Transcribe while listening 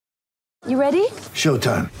You ready?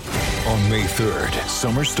 Showtime. On May 3rd,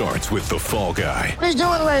 summer starts with The Fall Guy. Let's do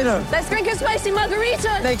it later. Let's drink a spicy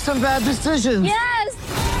margarita. Make some bad decisions.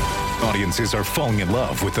 Yes! Audiences are falling in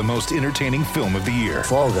love with the most entertaining film of the year.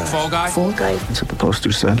 Fall Guy. Fall Guy? Fall Guy. That's what the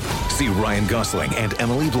poster said. See Ryan Gosling and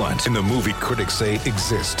Emily Blunt in the movie critics say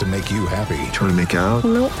exists to make you happy. Trying to make it out?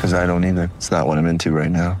 Nope. Because I don't either. It's not what I'm into right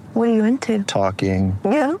now. What are you into? Talking.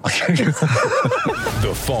 Yeah.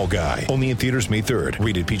 The Fall Guy. Only in theaters May 3rd.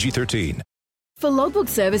 Rated PG-13. For logbook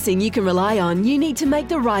servicing you can rely on, you need to make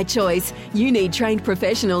the right choice. You need trained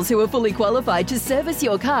professionals who are fully qualified to service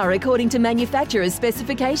your car according to manufacturer's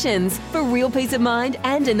specifications. For real peace of mind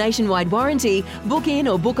and a nationwide warranty, book in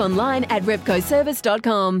or book online at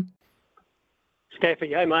repcoservice.com. Staffy,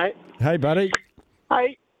 hey mate. Hey, buddy.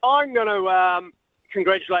 Hey, I'm going to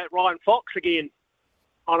congratulate Ryan Fox again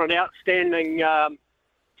on an outstanding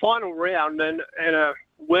final round and a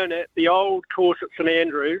win at the old course at St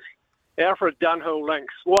Andrews. Alfred Dunhill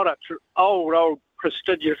Links. What a old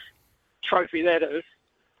prestigious trophy that is.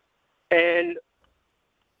 And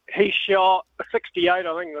he shot a 68, I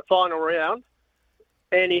think, in the final round.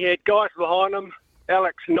 And he had guys behind him,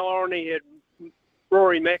 Alex Noren, he had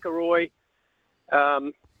Rory McIlroy.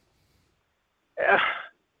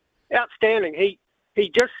 Outstanding. He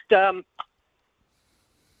just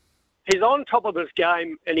he's on top of his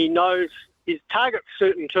game, and he knows he targets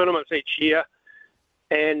certain tournaments each year.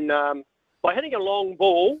 And by hitting a long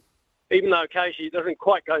ball, even though occasionally it doesn't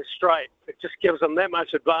quite go straight, it just gives him that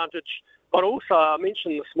much advantage. But also, I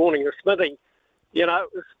mentioned this morning to Smithy, it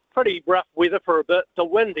was pretty rough weather for a bit. The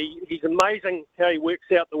wind, he's amazing how he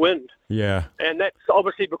works out the wind. Yeah. And that's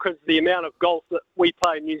obviously because of the amount of golf that we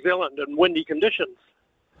play in New Zealand in windy conditions.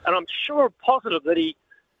 And I'm positive that he,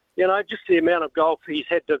 just the amount of golf he's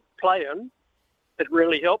had to play in, it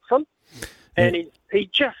really helps him. And he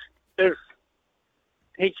just is...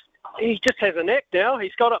 He just has a knack now.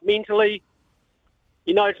 He's got it mentally.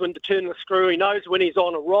 He knows when to turn the screw. He knows when he's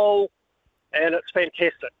on a roll, and it's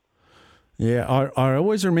fantastic. Yeah, I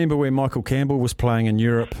always remember when Michael Campbell was playing in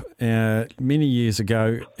Europe many years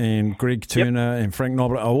ago, and Greg Turner and Frank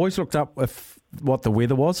Nobler. I always looked up what the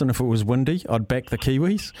weather was, and if it was windy, I'd back the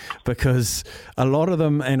Kiwis, because a lot of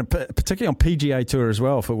them, and particularly on PGA Tour as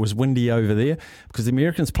well, if it was windy over there, because the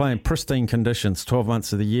Americans play in pristine conditions 12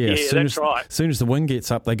 months of the year. Yeah, that's right. As soon as the wind gets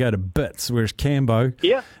up, they go to bits, whereas Cambo,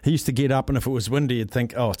 he used to get up, and if it was windy, he'd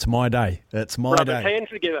think, oh, it's my day. It's my day. Rub his hands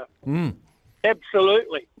together. Mm.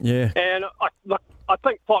 Absolutely. Yeah. And I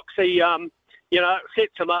think Foxy,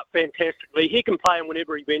 sets him up fantastically. He can play him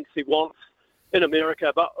whenever he wants in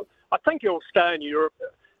America, but I think he'll stay in Europe.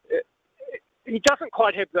 He doesn't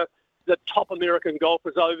quite have the top American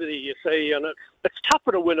golfers over there, you see, and it's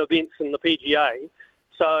tougher to win events in the PGA.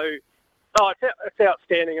 So, it's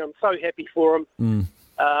outstanding. I'm so happy for him. Mm.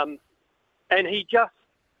 And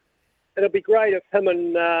it'll be great if him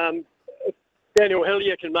and if Daniel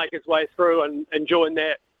Hillier can make his way through and join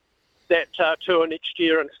that tour next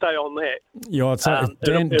year and stay on that. Yeah, I'd say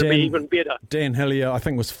it'll be even better. Dan Hillier, I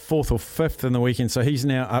think, was 4th or 5th in the weekend, so he's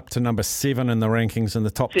now up to number 7 in the rankings, and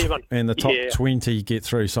the top 20 get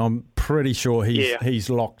through. So I'm pretty sure he's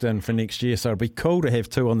locked in for next year. So it'd be cool to have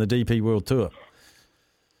 2 on the DP World Tour.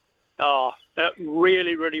 Oh,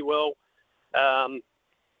 really, really well. I'm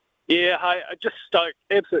just stoked,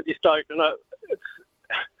 absolutely stoked, and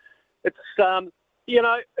it's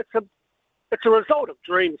a result of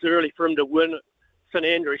dreams early for him to win at St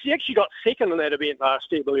Andrews. He actually got second in that event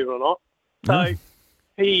last year, believe it or not. So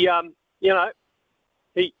he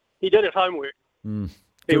did his homework.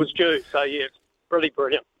 He was due. So yeah, it's really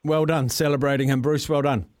brilliant. Well done, celebrating him, Bruce. Well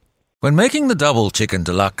done. When making the double chicken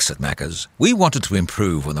deluxe at Macca's, we wanted to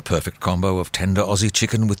improve on the perfect combo of tender Aussie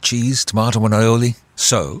chicken with cheese, tomato and aioli.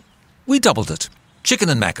 So we doubled it. Chicken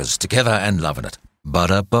and Macca's, together and loving it.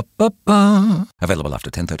 Ba-da-ba-ba-ba. Available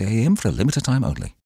after 10:30 a.m. for a limited time only.